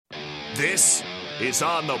This is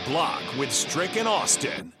On the Block with Strick and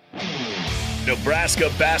Austin.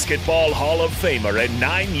 Nebraska Basketball Hall of Famer and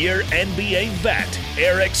 9-year NBA vet,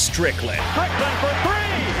 Eric Strickland. Strickland for three!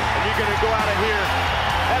 And you're going to go out of here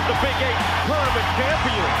as the Big 8 tournament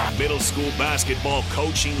champion. Middle school basketball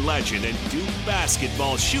coaching legend and Duke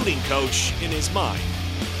basketball shooting coach in his mind,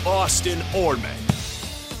 Austin Orman.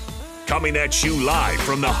 Coming at you live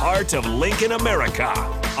from the heart of Lincoln, America.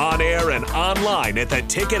 On air and online at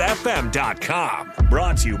theticketfm.com.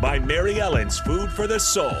 Brought to you by Mary Ellen's Food for the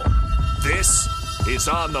Soul. This is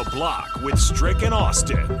On the Block with Strick and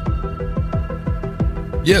Austin.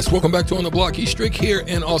 Yes, welcome back to On the Block. He's Strick here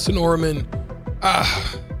and Austin Orman.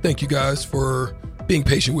 Thank you guys for being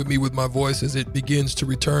patient with me with my voice as it begins to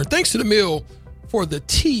return. Thanks to the mill for the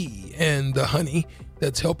tea and the honey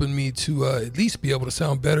that's helping me to at least be able to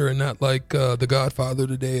sound better and not like The Godfather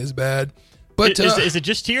today is bad. But is it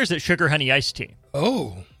just tea or is it sugar honey iced tea?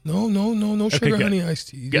 Oh, no sugar honey iced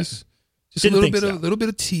tea. Just a little bit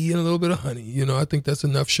of tea and a little bit of honey. You know, I think that's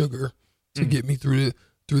enough sugar to get me through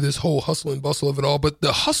this whole hustle and bustle of it all. But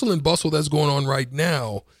the hustle and bustle that's going on right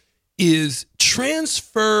now is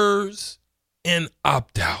transfers and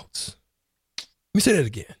opt-outs. Let me say that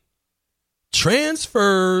again.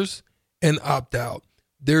 Transfers and opt-out.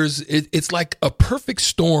 It's like a perfect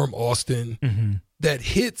storm, Austin, that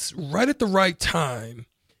hits right at the right time.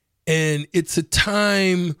 And it's a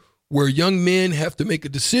time where young men have to make a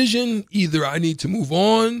decision. Either I need to move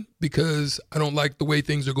on because I don't like the way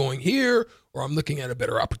things are going here, or I'm looking at a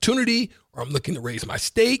better opportunity, or I'm looking to raise my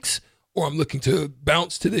stakes, or I'm looking to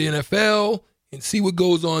bounce to the NFL and see what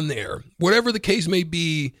goes on there. Whatever the case may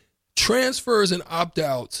be, transfers and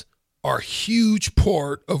opt-outs are a huge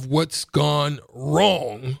part of what's gone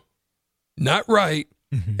wrong, not right.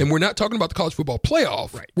 And we're not talking about the college football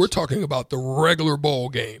playoff. Right. We're talking about the regular bowl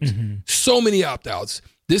games. So many opt-outs.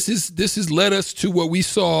 This has led us to what we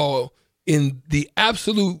saw in the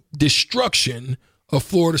absolute destruction of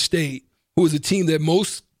Florida State, who is a team that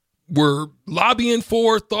most were lobbying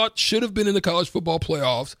for, thought should have been in the college football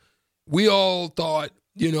playoffs. We all thought,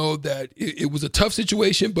 that it was a tough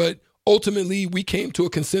situation, but ultimately we came to a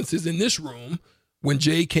consensus in this room when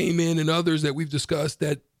Jay came in and others that we've discussed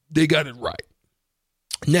that they got it right.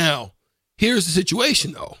 Now, here's the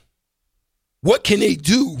situation, though. What can they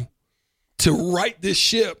do to right this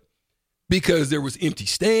ship? Because there was empty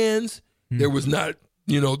stands. There was not,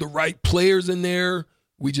 the right players in there.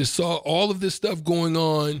 We just saw all of this stuff going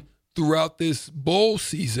on throughout this bowl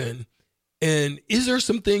season. And is there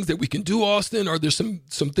some things that we can do, Austin? Are there some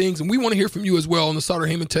things? And we want to hear from you as well on the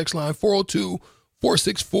Sauter-Heyman text line,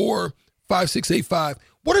 402-464-5685.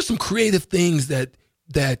 What are some creative things that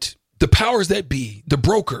the powers that be, the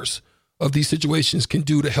brokers of these situations can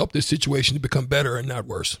do to help this situation to become better and not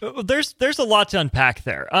worse? There's a lot to unpack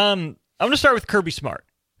there. I'm going to start with Kirby Smart,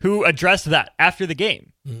 who addressed that after the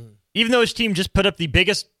game. Even though his team just put up the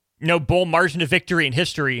biggest, bowl margin of victory in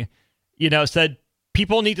history, said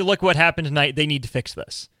people need to look at what happened tonight. They need to fix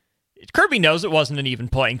this. Kirby knows it wasn't an even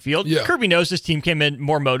playing field. Yeah. Kirby knows his team came in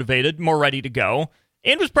more motivated, more ready to go,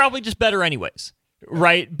 and was probably just better anyways,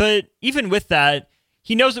 right? But even with that,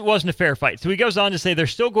 he knows it wasn't a fair fight. So he goes on to say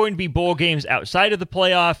there's still going to be bowl games outside of the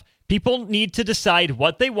playoff. People need to decide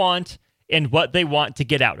what they want and what they want to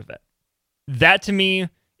get out of it. That, to me,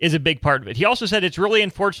 is a big part of it. He also said it's really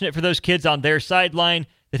unfortunate for those kids on their sideline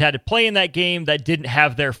that had to play in that game that didn't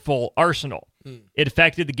have their full arsenal. It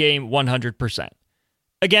affected the game 100%.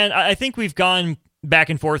 Again, I think we've gone back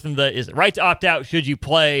and forth in is it right to opt out? Should you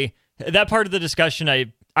play? That part of the discussion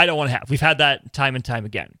I don't want to have. We've had that time and time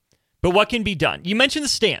again. But what can be done? You mentioned the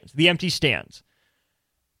stands, the empty stands.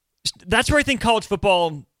 That's where I think college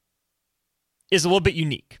football is a little bit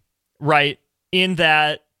unique, right? In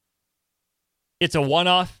that it's a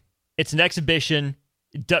one-off, it's an exhibition,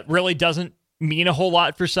 it really doesn't mean a whole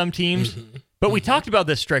lot for some teams. But we talked about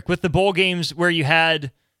this, Strick, with the bowl games where you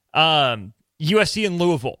had USC and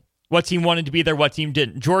Louisville. What team wanted to be there, what team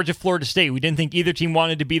didn't. Georgia, Florida State, we didn't think either team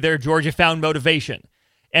wanted to be there. Georgia found motivation,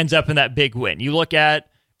 ends up in that big win. You look at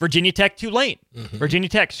Virginia Tech, Tulane. Virginia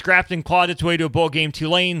Tech scrapped and clawed its way to a bowl game.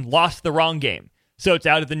 Tulane lost the wrong game. So it's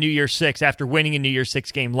out of the New Year's Six after winning a New Year's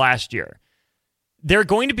Six game last year. There are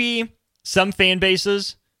going to be some fan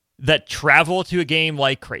bases that travel to a game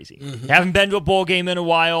like crazy. Haven't been to a bowl game in a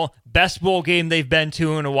while. Best bowl game they've been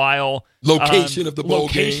to in a while. Location of the bowl game.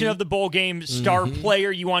 Location of the bowl game. Star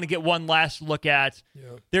player you want to get one last look at.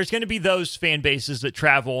 There's going to be those fan bases that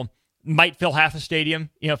travel. Might fill half a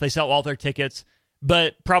stadium, if they sell all their tickets,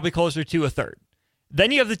 but probably closer to a third.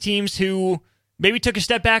 Then you have the teams who maybe took a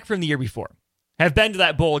step back from the year before, have been to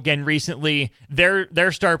that bowl again recently.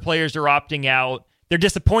 Their star players are opting out. they're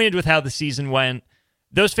disappointed with how the season went,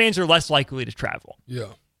 those fans are less likely to travel.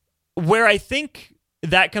 Yeah. Where I think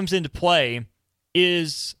that comes into play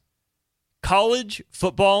is college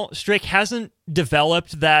football, Strick, hasn't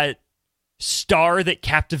developed that star that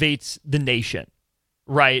captivates the nation,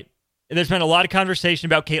 right? And there's been a lot of conversation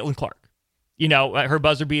about Caitlin Clark, her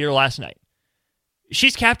buzzer beater last night.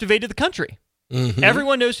 She's captivated the country. Mm-hmm.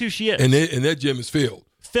 Everyone knows who she is. And that gym is filled.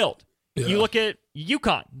 Yeah. You look at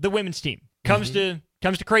UConn, the women's team, comes to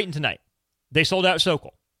Creighton tonight. They sold out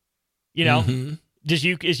Sokol. Mm-hmm. Is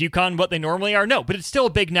UConn what they normally are? No, but it's still a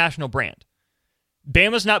big national brand.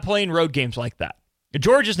 Bama's not playing road games like that.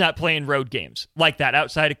 Georgia's not playing road games like that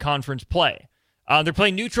outside of conference play. They're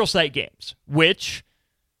playing neutral site games, which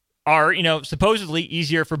are, supposedly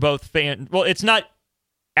easier for both fans. Well, it's not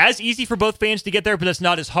as easy for both fans to get there, but it's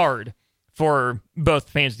not as hard for both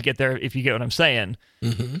fans to get there, if you get what I'm saying.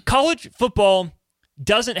 Mm-hmm. College football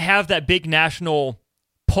doesn't have that big national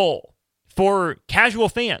pull for casual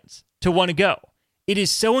fans to want to go. It is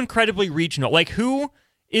so incredibly regional. Like, who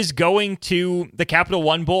is going to the Capital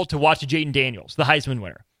One Bowl to watch Jaden Daniels, the Heisman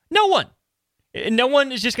winner? No one. No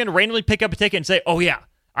one is just going to randomly pick up a ticket and say, oh yeah,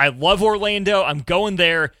 I love Orlando. I'm going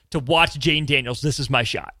there to watch Jaden Daniels. This is my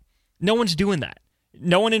shot. No one's doing that.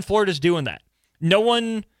 No one in Florida is doing that. No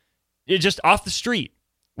one just off the street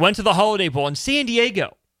went to the Holiday Bowl in San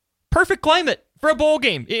Diego. Perfect climate for a bowl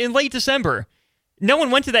game in late December. No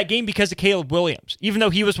one went to that game because of Caleb Williams, even though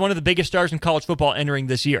he was one of the biggest stars in college football entering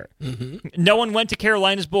this year. Mm-hmm. No one went to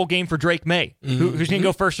Carolina's bowl game for Drake May, who's going to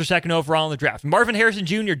go first or second overall in the draft. Marvin Harrison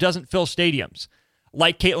Jr. doesn't fill stadiums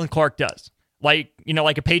like Caitlin Clark does, like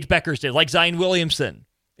a Paige Beckers did, like Zion Williamson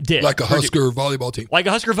did. Like a Husker volleyball team. Like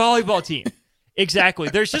a Husker volleyball team. Exactly.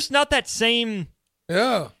 There's just not that same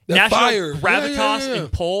that national fire. gravitas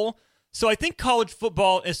and pull. So I think college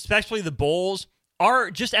football, especially the bowls,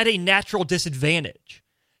 are just at a natural disadvantage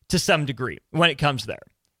to some degree when it comes there.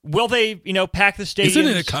 Will they, pack the stadiums? Is it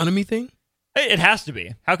an economy thing? It has to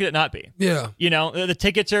be. How could it not be? Yeah. The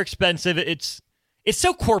tickets are expensive. It's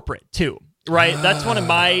so corporate too, right? That's one of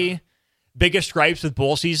my biggest gripes with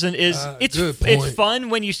bowl season is it's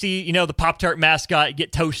fun when you see, the Pop-Tart mascot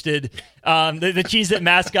get toasted, the Cheez-It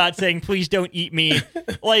mascot saying, please don't eat me.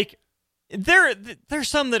 Like, there's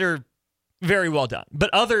some that are very well done,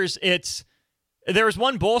 but others there was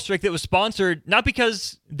one bowl streak that was sponsored not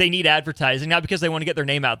because they need advertising, not because they want to get their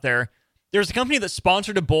name out there. There's a company that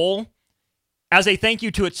sponsored a bowl as a thank you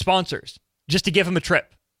to its sponsors, just to give them a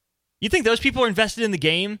trip. You think those people are invested in the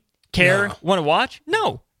game, want to watch?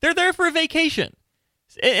 No, they're there for a vacation,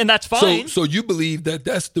 and that's fine. So you believe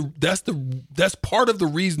that's part of the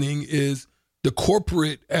reasoning is the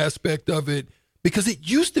corporate aspect of it, because it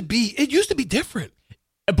used to be different.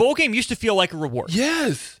 A bowl game used to feel like a reward.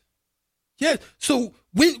 Yes. Yeah. So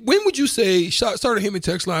when would you say, start a hit me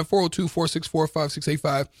text line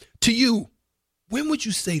 402-464-5685, to you, when would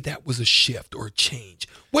you say that was a shift or a change?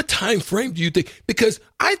 What time frame do you think? Because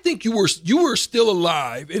I think you were still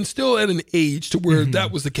alive and still at an age to where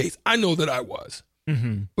that was the case. I know that I was.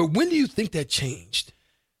 Mm-hmm. But when do you think that changed?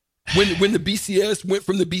 When the BCS went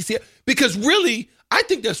from the BCS? Because really, I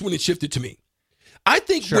think that's when it shifted to me. I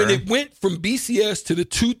think when it went from BCS to the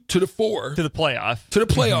 2 to the 4 to the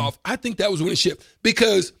playoff, I think that was when it shifted,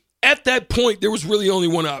 because at that point there was really only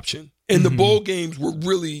one option, and the bowl games were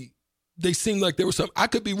really, they seemed like there was something. I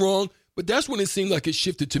could be wrong, but that's when it seemed like it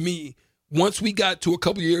shifted to me. Once we got to a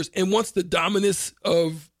couple of years, and once the dominance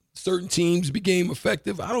of certain teams became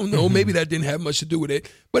effective, I don't know, maybe that didn't have much to do with it,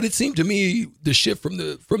 but it seemed to me the shift from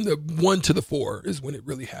the 1 to the 4 is when it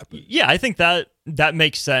really happened. Yeah, I think that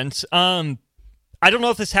makes sense. I don't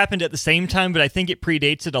know if this happened at the same time, but I think it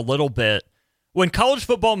predates it a little bit. When college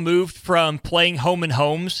football moved from playing home and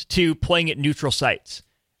homes to playing at neutral sites,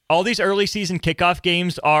 all these early season kickoff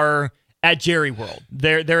games are at Jerry World.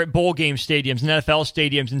 They're at bowl game stadiums and NFL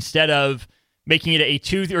stadiums, instead of making it a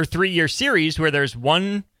 2 or 3 year series where there's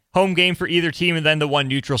one home game for either team and then the one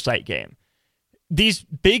neutral site game. These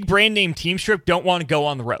big brand name teams don't want to go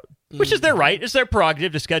on the road, which is their right. It's their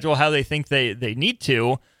prerogative to schedule how they think they need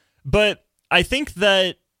to. But I think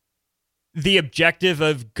that the objective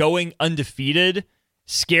of going undefeated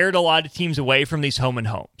scared a lot of teams away from these home and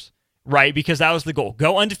homes, right? Because that was the goal.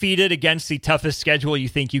 Go undefeated against the toughest schedule you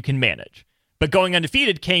think you can manage. But going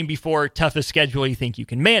undefeated came before toughest schedule you think you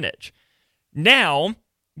can manage. Now,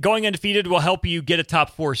 going undefeated will help you get a top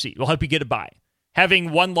 4 seed, will help you get a bye.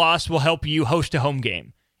 Having one loss will help you host a home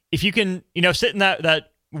game. If you can, sit in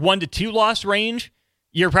that 1 to 2 loss range,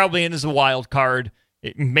 you're probably in as a wild card.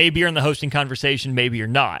 Maybe you're in the hosting conversation, maybe you're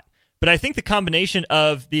not. But I think the combination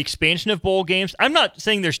of the expansion of bowl games, I'm not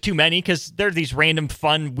saying there's too many because there are these random,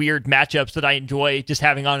 fun, weird matchups that I enjoy just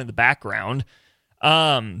having on in the background.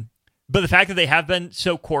 But the fact that they have been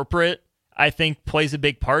so corporate, I think plays a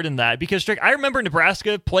big part in that. Because I remember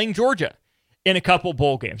Nebraska playing Georgia in a couple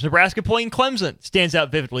bowl games. Nebraska playing Clemson stands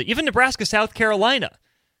out vividly. Even Nebraska, South Carolina.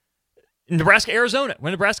 Nebraska, Arizona.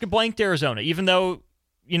 When Nebraska blanked Arizona, even though,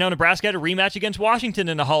 Nebraska had a rematch against Washington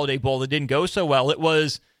in a Holiday Bowl that didn't go so well, it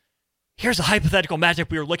was, here's a hypothetical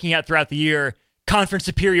matchup we were looking at throughout the year. Conference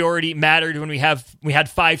superiority mattered when we had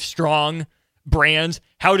 5 strong brands.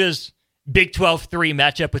 How does Big 12-3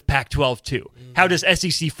 match up with Pac-12-2? How does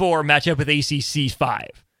SEC-4 match up with ACC-5?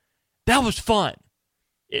 That was fun.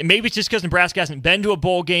 Maybe it's just because Nebraska hasn't been to a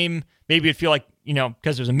bowl game. Maybe it'd feel like,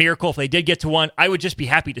 because it was a miracle if they did get to one. I would just be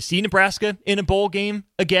happy to see Nebraska in a bowl game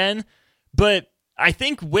again. But I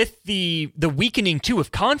think with the weakening, too,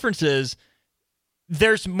 of conferences,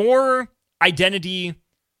 there's more identity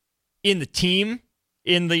in the team,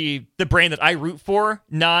 in the brand that I root for,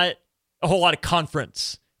 not a whole lot of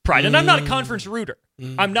conference pride. And I'm not a conference rooter.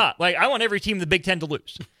 I'm not. I want every team in the Big Ten to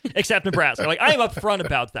lose, except Nebraska. I am upfront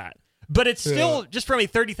about that. But it's still, just from a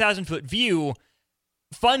 30,000-foot view,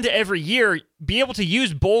 fun to every year be able to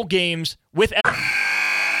use bowl games with...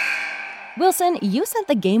 Wilson, you sent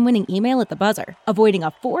the game-winning email at the buzzer, avoiding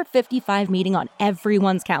a 4:55 meeting on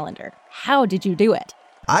everyone's calendar. How did you do it?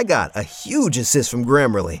 I got a huge assist from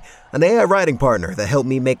Grammarly, an AI writing partner that helped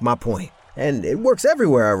me make my point. And it works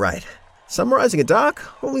everywhere I write. Summarizing a doc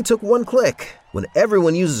only took 1 click. When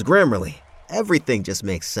everyone uses Grammarly, everything just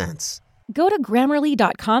makes sense. Go to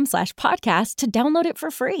Grammarly.com/podcast to download it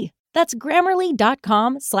for free. That's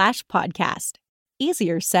Grammarly.com/podcast.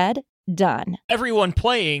 Easier said, done. Everyone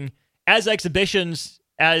playing as exhibitions,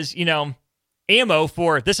 as, ammo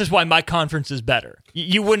for this is why my conference is better.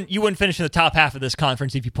 You wouldn't finish in the top half of this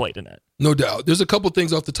conference if you played in it. No doubt. There's a couple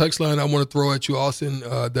things off the text line I want to throw at you, Austin,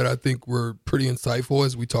 that I think were pretty insightful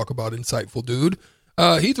as we talk about insightful dude.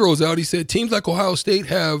 He throws out, he said, teams like Ohio State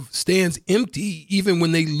have stands empty even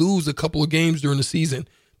when they lose a couple of games during the season.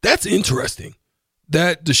 That's interesting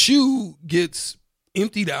that the shoe gets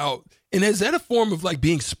emptied out. And is that a form of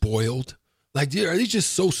being spoiled? Are they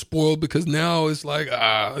just so spoiled because now it's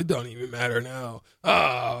it don't even matter now.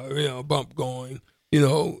 Bump going,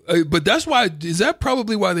 But that's why, is that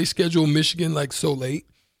probably why they schedule Michigan so late?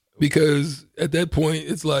 Because at that point,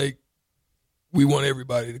 it's we want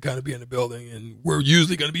everybody to kind of be in the building, and we're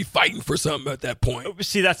usually going to be fighting for something at that point.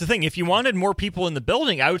 See, that's the thing. If you wanted more people in the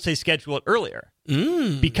building, I would say schedule it earlier.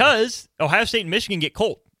 Because Ohio State and Michigan get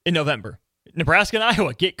cold in November. Nebraska and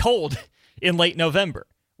Iowa get cold in late November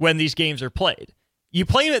when these games are played. You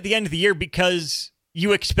play them at the end of the year because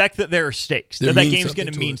you expect that there are stakes, that game's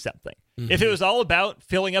going to mean something. If it was all about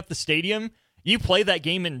filling up the stadium, you play that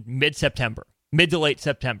game in mid-September. Mid to late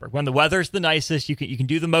September, when the weather's the nicest, you can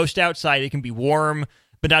do the most outside. It can be warm,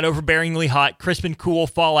 but not overbearingly hot, crisp and cool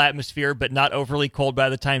fall atmosphere, but not overly cold by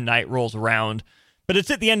the time night rolls around. But it's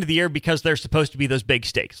at the end of the year because there's supposed to be those big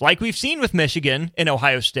stakes, like we've seen with Michigan and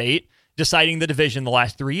Ohio State deciding the division the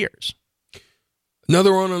last 3 years.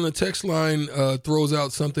 Another one on the text line throws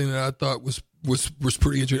out something that I thought was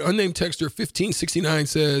pretty interesting. Unnamed texter 1569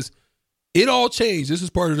 says, it all changed. This is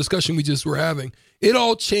part of the discussion we just were having. It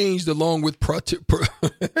all changed along with participation.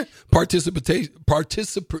 You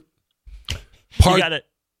got it.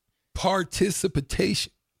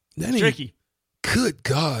 Participation. That tricky. Good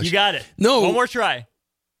gosh. You got it. No. One more try.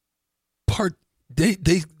 They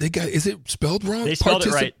got, is it spelled wrong? They spelled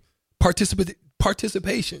it right.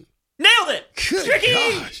 Participation. Nailed it. Good tricky.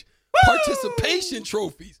 Gosh. Woo! Participation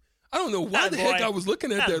trophies. I don't know why heck I was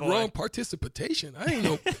looking at that wrong. Participation. I didn't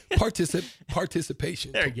know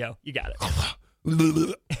participation. There you go. You got it.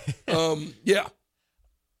 Yeah.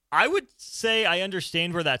 I would say I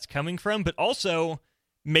understand where that's coming from, but also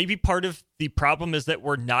maybe part of the problem is that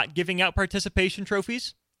we're not giving out participation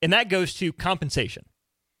trophies, and that goes to compensation.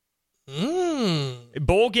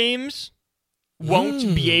 Bowl games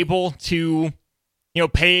won't be able to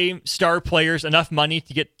pay star players enough money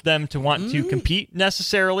to get them to want to compete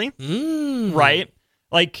necessarily, right?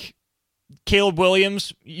 Like Caleb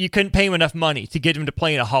Williams, you couldn't pay him enough money to get him to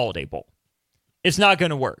play in a Holiday Bowl. It's not going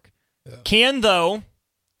to work. Yeah. Can, though,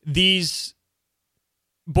 these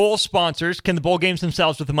bowl sponsors, can the bowl games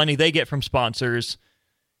themselves with the money they get from sponsors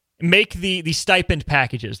make the stipend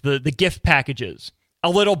packages, the gift packages, a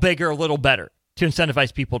little bigger, a little better to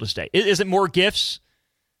incentivize people to stay? Is it more gifts?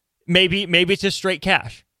 Maybe it's just straight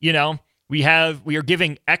cash. We are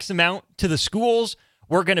giving X amount to the schools.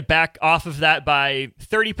 We're going to back off of that by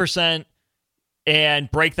 30% and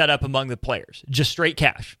break that up among the players. Just straight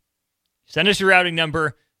cash. Send us your routing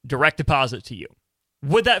number. direct deposit to you.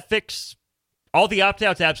 Would that fix all the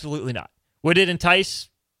opt-outs? Absolutely not. Would it entice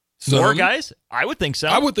more guys? I would think so.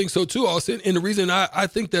 I would think so too, Austin. And the reason I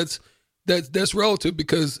think that's relative,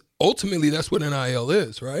 because ultimately that's what NIL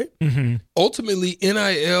is, right? Mm-hmm. Ultimately,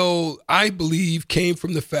 NIL, I believe, came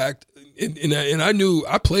from the fact, and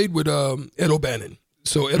I played with Ed O'Bannon.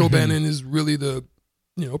 So Ed O'Bannon is really the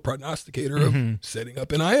prognosticator of setting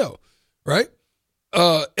up NIL, right?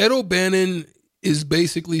 Ed O'Bannon is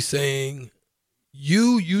basically saying,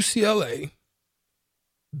 UCLA,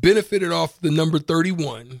 benefited off the number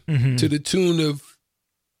 31 to the tune of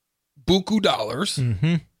buku dollars,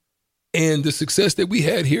 and the success that we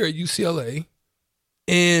had here at UCLA,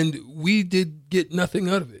 and we did get nothing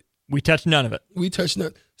out of it. We touched none of it. We touched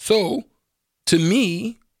none. So, to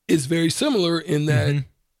me, it's very similar in that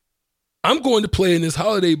I'm going to play in this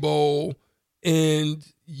Holiday Bowl, and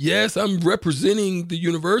yes, I'm representing the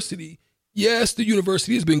university. Yes, the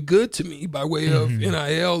university has been good to me by way of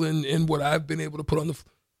NIL and what I've been able to put on the.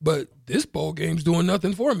 But this bowl game's doing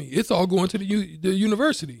nothing for me. It's all going to the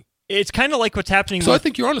university. It's kind of like what's happening. So I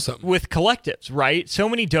think you're onto something with collectives, right? So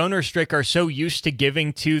many donors, Strick, are so used to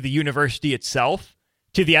giving to the university itself,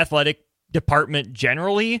 to the athletic department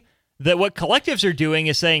generally, that what collectives are doing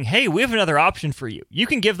is saying, hey, we have another option for you. You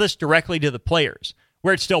can give this directly to the players,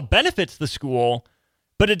 where it still benefits the school,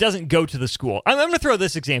 but it doesn't go to the school. I'm going to throw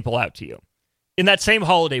this example out to you. In that same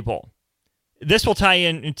Holiday Bowl, this will tie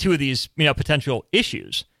in two of these potential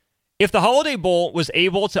issues. If the Holiday Bowl was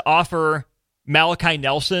able to offer Malachi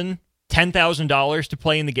Nelson $10,000 to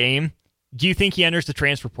play in the game, do you think he enters the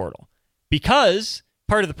transfer portal? Because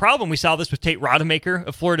part of the problem, we saw this with Tate Rodemaker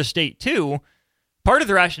of Florida State too, part of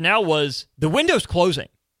the rationale was the window's closing.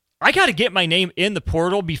 I got to get my name in the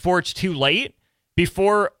portal before it's too late,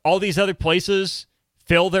 before all these other places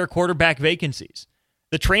fill their quarterback vacancies.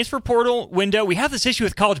 The transfer portal window, we have this issue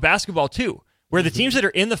with college basketball too, where the teams that are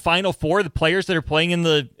in the Final Four, the players that are playing in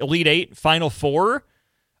the Elite Eight, Final Four,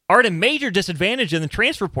 are at a major disadvantage in the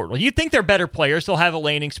transfer portal. You'd think they're better players. They'll have a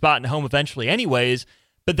landing spot in home eventually anyways,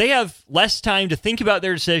 but they have less time to think about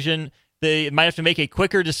their decision. They might have to make a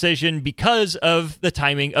quicker decision because of the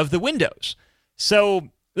timing of the windows. So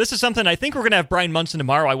this is something I think we're going to have Brian Munson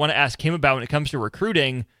tomorrow. I want to ask him about when it comes to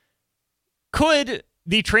recruiting. Could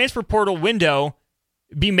the transfer portal window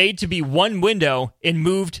be made to be one window and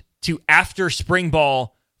moved to after spring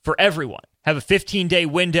ball for everyone? Have a 15-day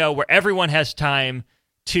window where everyone has time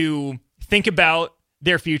to think about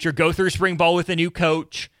their future, go through spring ball with a new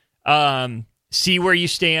coach, see where you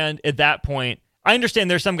stand at that point. I understand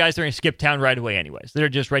there's some guys that are going to skip town right away anyways. They're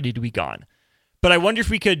just ready to be gone. But I wonder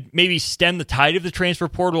if we could maybe stem the tide of the transfer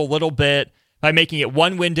portal a little bit by making it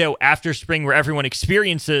one window after spring where everyone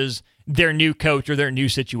experiences their new coach or their new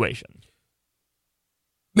situation.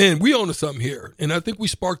 Man, we own to something here, and I think we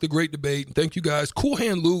sparked a great debate. And thank you guys, Cool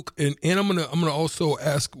Hand Luke, and I'm gonna also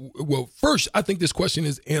ask. Well, first, I think this question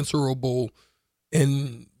is answerable,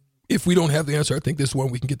 and if we don't have the answer, I think this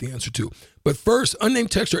one we can get the answer to. But first, unnamed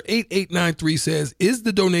texter 8893 says, "Is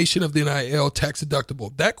the donation of the NIL tax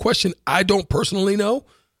deductible?" That question I don't personally know,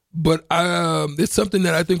 but it's something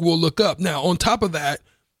that I think we'll look up. Now, on top of that,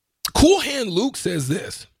 Cool Hand Luke says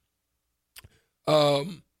this.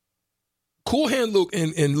 Cool Hand Luke,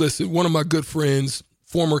 and listen, one of my good friends,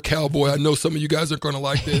 former Cowboy, I know some of you guys are going to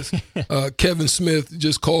like this. Kevin Smith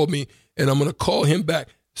just called me, and I'm going to call him back.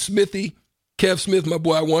 Smithy, Kev Smith, my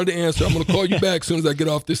boy, I wanted to answer. I'm going to call you back as soon as I get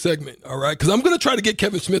off this segment, all right? Because I'm going to try to get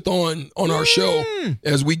Kevin Smith on our show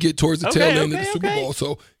as we get towards the tail end of the Super Bowl.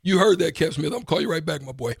 So you heard that, Kev Smith. I'm going to call you right back,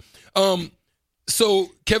 my boy. So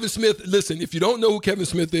Kevin Smith, listen, if you don't know who Kevin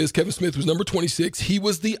Smith is, Kevin Smith was number 26. He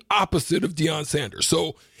was the opposite of Deion Sanders.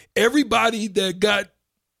 So everybody that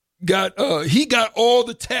he got all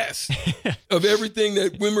the tests of everything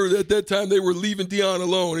that remember at that time they were leaving Deion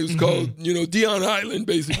alone. It was called, Deion Island,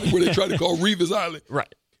 basically, where they tried to call Revis Island.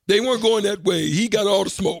 Right. They weren't going that way. He got all the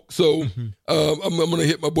smoke. So I'm going to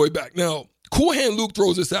hit my boy back. Now, Cool Hand Luke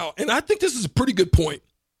throws this out, and I think this is a pretty good point.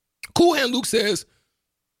 Cool Hand Luke says,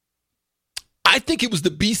 I think it was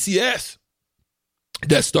the BCS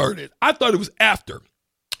that started. I thought it was after.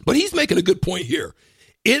 But he's making a good point here.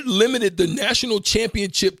 It limited the national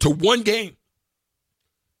championship to one game.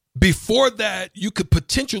 Before that, you could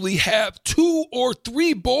potentially have 2 or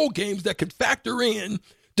 3 bowl games that could factor in,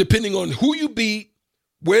 depending on who you beat,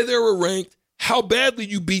 where they were ranked, how badly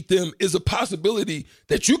you beat them, is a possibility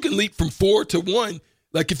that you can leap from 4 to 1.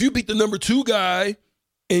 Like if you beat the number 2 guy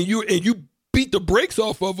and you beat the brakes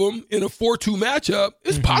off of them in a 4-2 matchup,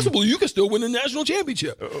 it's possible you can still win the national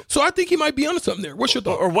championship. So I think he might be onto something there. What's your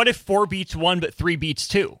thought? Or what if 4 beats 1 but 3 beats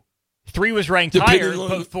 2? 3 was ranked higher,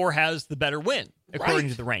 but 4 has the better win, according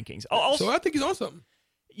to the rankings. So I think he's on something.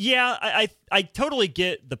 Yeah, I totally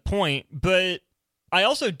get the point, but I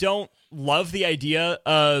also don't love the idea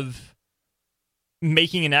of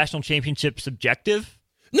making a national championship subjective.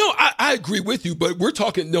 No, I agree with you, but we're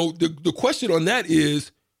talking, the question on that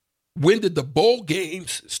is, when did the bowl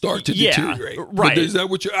games start to deteriorate? Right. Is that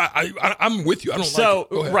what I'm with you. I don't like it.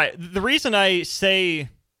 Go ahead. Right. The reason I say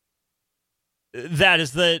that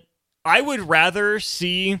is that I would rather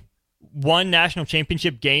see one national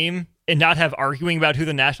championship game and not have arguing about who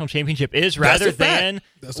the national championship is, rather than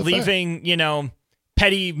leaving,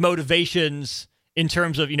 petty motivations in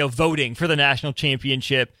terms of, voting for the national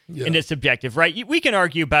championship and it's subjective, right? We can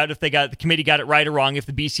argue about if the committee got it right or wrong, if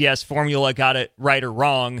the BCS formula got it right or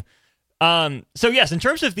wrong. So yes, in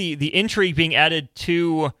terms of the intrigue being added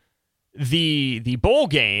to the bowl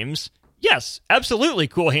games, yes, absolutely,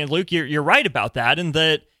 Cool Hand Luke, you're right about that, and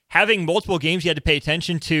that having multiple games you had to pay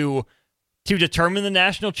attention to determine the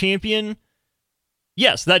national champion,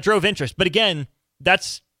 yes, that drove interest. But again,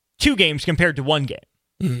 that's 2 games compared to 1 game.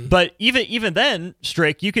 Mm-hmm. But even then,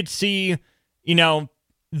 Strick, you could see,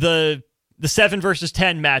 the 7 versus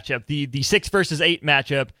 10 matchup, the 6 versus 8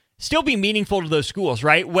 matchup still be meaningful to those schools,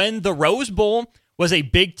 right? When the Rose Bowl was a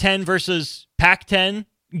Big Ten versus Pac-10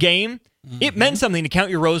 game, it meant something to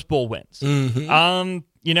count your Rose Bowl wins.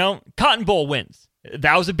 Mm-hmm. Cotton Bowl wins.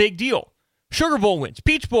 That was a big deal. Sugar Bowl wins.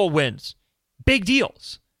 Peach Bowl wins. Big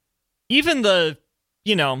deals. Even the,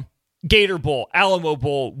 Gator Bowl, Alamo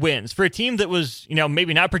Bowl wins for a team that was,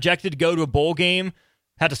 maybe not projected to go to a bowl game,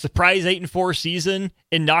 had a surprise 8-4 season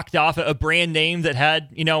and knocked off a brand name that had,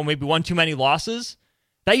 maybe one too many losses.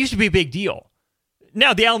 That used to be a big deal.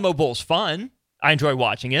 Now the Alamo Bowl is fun. I enjoy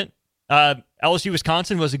watching it. LSU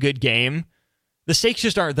Wisconsin was a good game. The stakes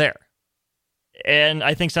just aren't there. And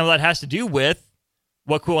I think some of that has to do with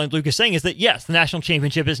what Cool and Luke is saying is that, yes, the national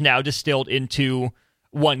championship is now distilled into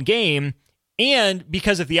 1 game. And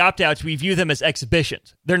because of the opt-outs, we view them as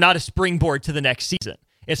exhibitions. They're not a springboard to the next season.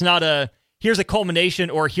 It's not here's a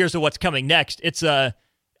culmination or here's what's coming next. It's I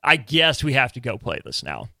guess we have to go play this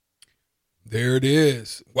now. There it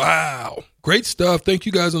is. Wow. Great stuff. Thank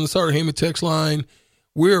you guys on the Sauter Heyman text line.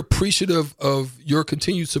 We're appreciative of your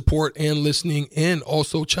continued support and listening and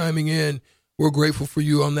also chiming in. We're grateful for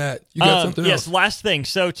you on that. You got something else? Yes, last thing.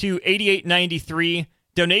 So to 8893,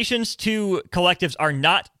 donations to collectives are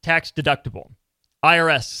not tax deductible.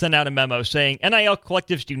 IRS sent out a memo saying NIL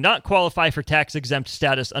collectives do not qualify for tax-exempt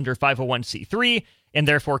status under 501c3 and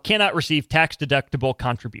therefore cannot receive tax-deductible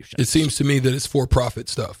contributions. It seems to me that it's for-profit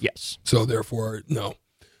stuff. Yes. So therefore, no.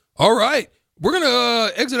 All right. We're going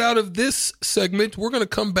to exit out of this segment. We're going to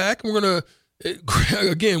come back and we're going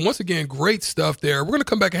to, once again, great stuff there. We're going to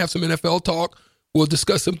come back and have some NFL talk. We'll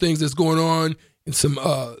discuss some things that's going on and some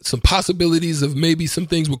possibilities of maybe some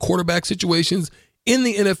things with quarterback situations in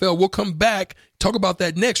the NFL. We'll come back, talk about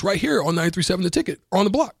that next right here on 93.7 The Ticket, on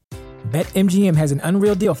the block. BetMGM has an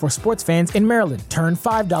unreal deal for sports fans in Maryland. Turn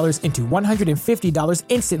 $5 into $150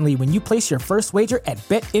 instantly when you place your first wager at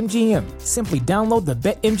BetMGM. Simply download the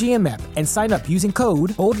BetMGM app and sign up using code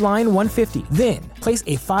OldLine150. Then, place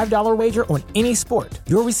a $5 wager on any sport.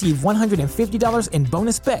 You'll receive $150 in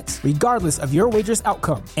bonus bets, regardless of your wager's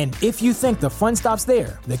outcome. And if you think the fun stops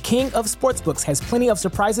there, the king of sportsbooks has plenty of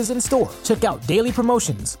surprises in store. Check out daily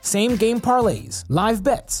promotions, same-game parlays, live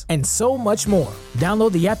bets, and so much more.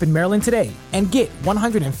 Download the app in Maryland today and get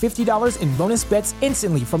 $150 in bonus bets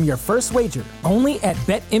instantly from your first wager. Only at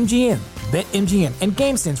BetMGM. BetMGM and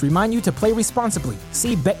GameSense remind you to play responsibly.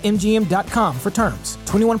 See BetMGM.com for terms.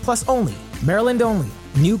 21 plus only. Maryland only.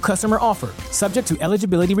 New customer offer. Subject to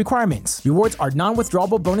eligibility requirements. Rewards are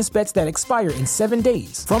non-withdrawable bonus bets that expire in 7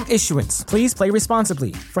 days. From issuance, please play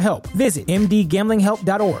responsibly. For help, visit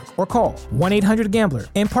mdgamblinghelp.org or call 1-800-GAMBLER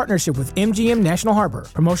in partnership with MGM National Harbor.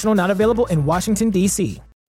 Promotional not available in Washington, D.C.